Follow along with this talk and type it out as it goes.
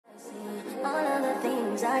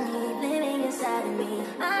dreams I need living inside of me.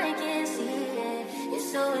 I can't see it,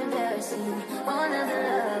 it's so embarrassing. All of the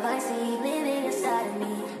love I see living inside of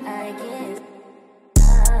me, I can't.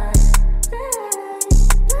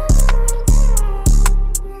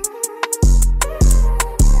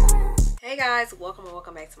 Hey guys, welcome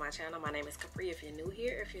back to my channel. My name is Capri. If you're new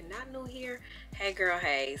here, if you're not new here, hey girl,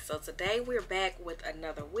 hey. So today we're back with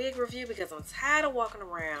another wig review because I'm tired of walking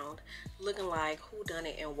around looking like who done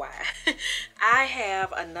it and why. I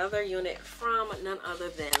have another unit from none other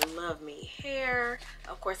than Luvme Hair.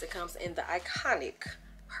 Of course, it comes in the iconic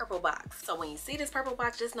purple box. So when you see this purple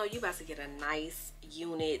box, just know you about to get a nice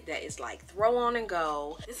unit that is like throw on and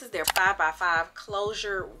go. This is their 5x5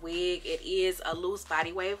 closure wig. It is a loose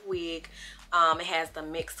body wave wig. It has the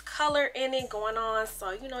mixed color in it going on,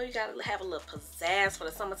 so you know you gotta have a little pizzazz for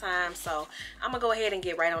the summertime. So I'm gonna go ahead and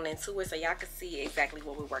get right on into it so y'all can see exactly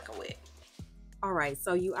what we're working with. Alright,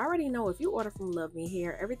 so you already know if you order from Luvme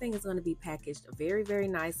Hair, everything is going to be packaged very, very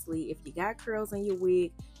nicely. If you got curls in your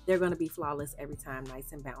wig, they're going to be flawless every time,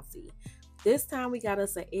 nice and bouncy. This time we got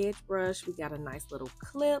us an edge brush, we got a nice little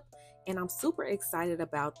clip, and I'm super excited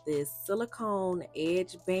about this silicone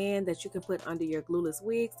edge band that you can put under your glueless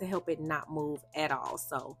wigs to help it not move at all.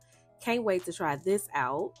 So can't wait to try this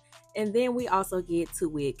out. And then we also get 2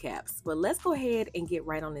 wig caps. But let's go ahead and get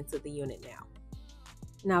right on into the unit now.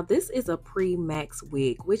 Now this is a Premax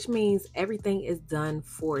wig, which means everything is done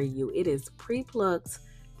for you. It is pre-plucked,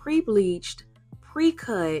 pre-bleached,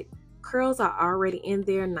 pre-cut. Curls are already in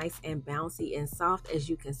there, nice and bouncy and soft, as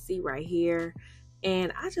you can see right here.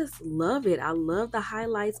 And I just love it. I love the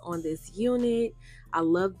highlights on this unit. I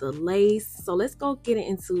love the lace. So let's go get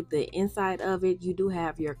into the inside of it. You do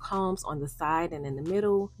have your combs on the side and in the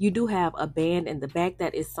middle. You do have a band in the back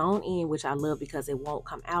that is sewn in, which I love because it won't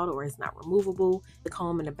come out or it's not removable. The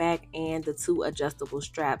comb in the back and the 2 adjustable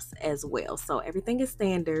straps as well. So everything is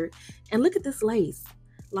standard. And look at this lace.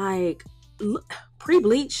 Like,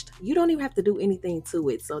 pre-bleached, you don't even have to do anything to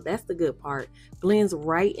it, so that's the good part. Blends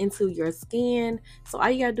right into your skin, so all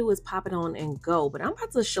you gotta do is pop it on and go. But I'm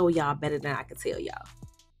about to show y'all better than I can tell y'all.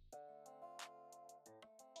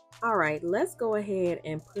 All right, let's go ahead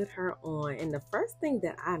and put her on. And the first thing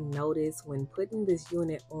that I noticed when putting this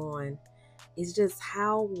unit on is just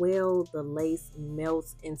how well the lace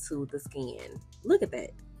melts into the skin. Look at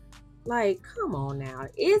that. Like, come on now.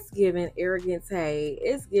 It's giving arrogance. Hey,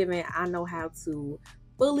 it's giving I know how to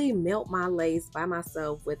fully melt my lace by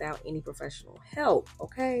myself without any professional help,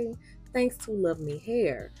 okay? Thanks to Luvme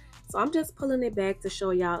Hair. So I'm just pulling it back to show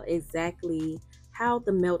y'all exactly how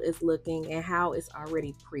the melt is looking and how it's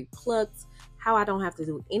already pre-plucked, how I don't have to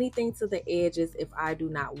do anything to the edges if I do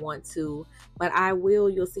not want to. But I will,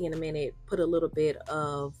 you'll see in a minute, put a little bit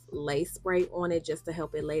of lace spray on it just to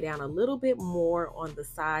help it lay down a little bit more on the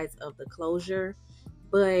sides of the closure.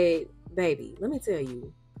 But baby, let me tell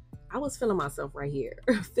you, I was feeling myself right here.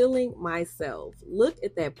 Feeling myself. Look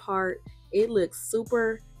at that part. It looks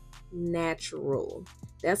super natural.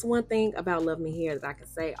 That's one thing about Luvme Hair that I can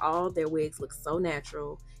say. All their wigs look so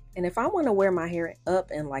natural. And if I want to wear my hair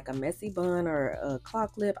up in like a messy bun or a claw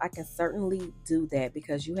clip, I can certainly do that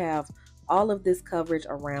because you have all of this coverage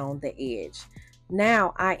around the edge.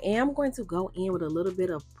 Now, I am going to go in with a little bit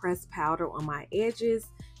of pressed powder on my edges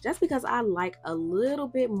just because I like a little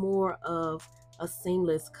bit more of a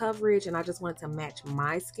seamless coverage and I just wanted to match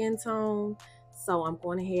my skin tone. So I'm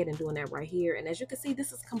going ahead and doing that right here. And as you can see,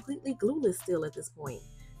 this is completely glueless still at this point.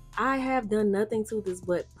 I have done nothing to this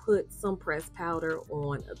but put some pressed powder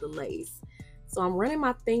on the lace. So I'm running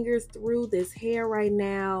my fingers through this hair right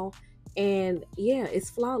now. And yeah, it's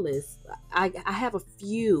flawless. I have a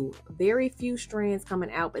few, very few strands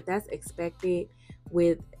coming out, but that's expected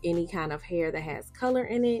with any kind of hair that has color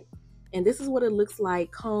in it. And this is what it looks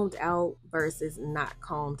like combed out versus not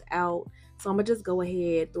combed out. So I'm gonna just go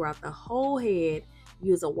ahead throughout the whole head,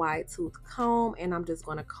 use a wide tooth comb, and I'm just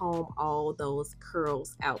gonna comb all those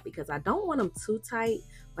curls out because I don't want them too tight,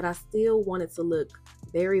 but I still want it to look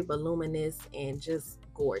very voluminous and just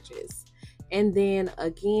gorgeous. And then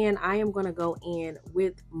again, I am gonna go in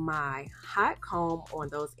with my hot comb on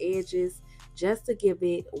those edges just to give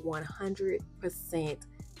it 100%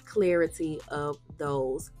 clarity of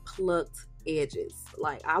those plucked edges.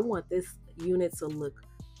 Like, I want this unit to look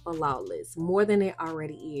flawless, more than it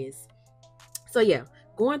already is. So yeah,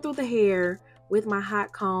 going through the hair with my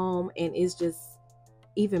hot comb, and it's just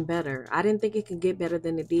even better. I didn't think it could get better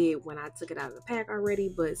than it did when I took it out of the pack already,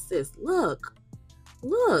 but sis, look,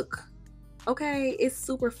 okay, it's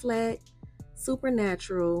super flat, super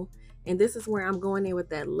natural. And this is where I'm going in with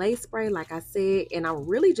that lace spray, like I said, and I'm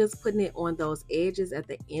really just putting it on those edges at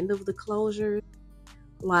the end of the closure.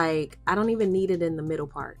 Like, I don't even need it in the middle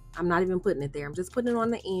part. I'm not even putting it there. I'm just putting it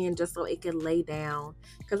on the end just so it can lay down.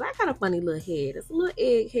 Because I got a funny little head. It's a little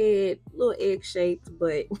egg head, little egg shaped,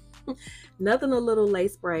 but nothing a little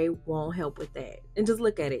lace spray won't help with that. And just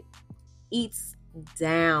look at it. Eats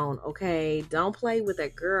down, okay? Don't play with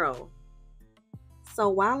that, girl. So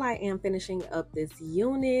while I am finishing up this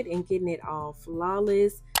unit and getting it all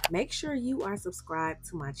flawless, make sure you are subscribed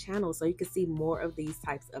to my channel so you can see more of these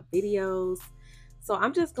types of videos. So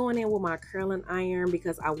I'm just going in with my curling iron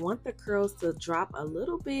because I want the curls to drop a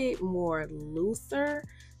little bit more looser.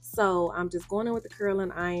 So I'm just going in with the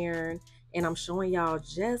curling iron and I'm showing y'all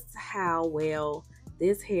just how well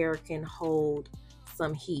this hair can hold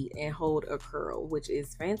some heat and hold a curl, which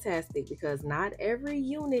is fantastic because not every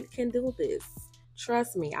unit can do this.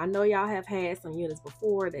 Trust me, I know y'all have had some units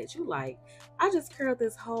before that you like, I just curled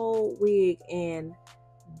this whole wig and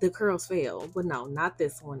the curls fell. But no, not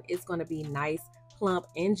this one. It's going to be nice, plump,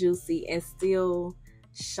 and juicy and still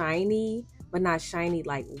shiny, but not shiny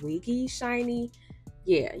like wiggy shiny.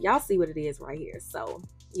 Yeah, y'all see what it is right here. So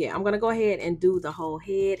yeah, I'm going to go ahead and do the whole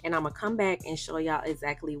head and I'm going to come back and show y'all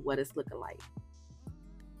exactly what it's looking like.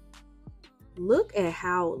 Look at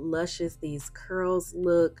how luscious these curls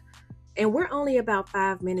look. And we're only about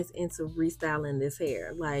 5 minutes into restyling this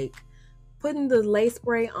hair. Like putting the lace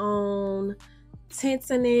spray on,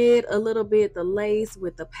 tinting it a little bit, the lace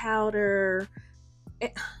with the powder.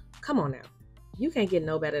 Come on now. You can't get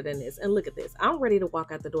no better than this. And look at this. I'm ready to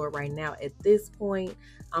walk out the door right now. At this point,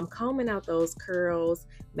 I'm combing out those curls,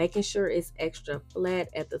 making sure it's extra flat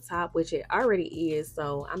at the top, which it already is.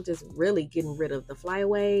 So I'm just really getting rid of the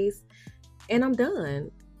flyaways. And I'm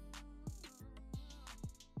done.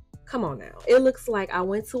 Come on now. It looks like I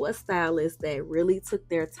went to a stylist that really took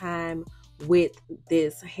their time with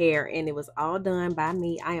this hair and it was all done by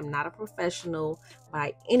me. I am not a professional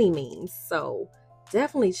by any means. So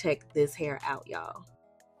definitely check this hair out, y'all.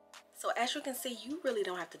 So as you can see, you really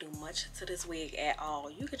don't have to do much to this wig at all.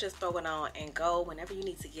 You could just throw it on and go whenever you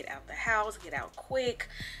need to get out the house, get out quick.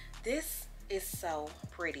 This is so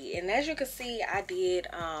pretty. And as you can see, I did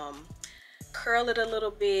curl it a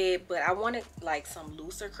little bit, but I wanted like some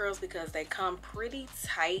looser curls because they come pretty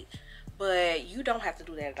tight, but you don't have to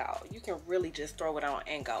do that at all. You can really just throw it on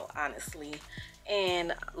and go, honestly.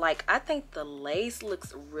 And like, I think the lace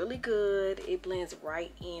looks really good. It blends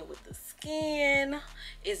right in with the skin.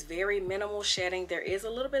 It's very minimal shedding. There is a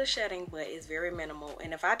little bit of shedding, but it's very minimal.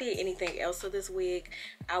 And if I did anything else to this wig,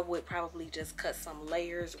 I would probably just cut some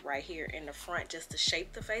layers right here in the front just to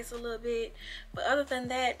shape the face a little bit. But other than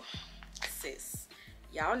that, sis,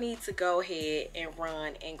 y'all need to go ahead and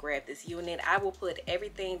run and grab this unit. I will put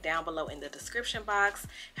everything down below in the description box,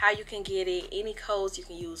 how you can get it, any codes you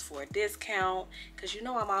can use for a discount, because you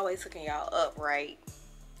know I'm always hooking y'all up, right?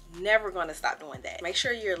 Never gonna stop doing that. Make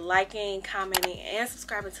sure you're liking, commenting, and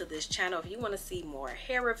subscribing to this channel if you want to see more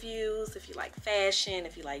hair reviews, if you like fashion,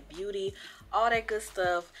 if you like beauty, all that good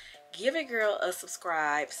stuff. Give a girl a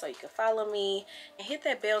subscribe so you can follow me and hit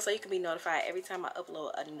that bell so you can be notified every time I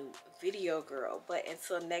upload a new video, girl. But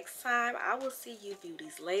until next time, I will see you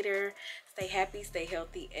beauties later. Stay happy, stay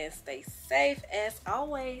healthy, and stay safe as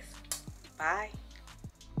always. Bye.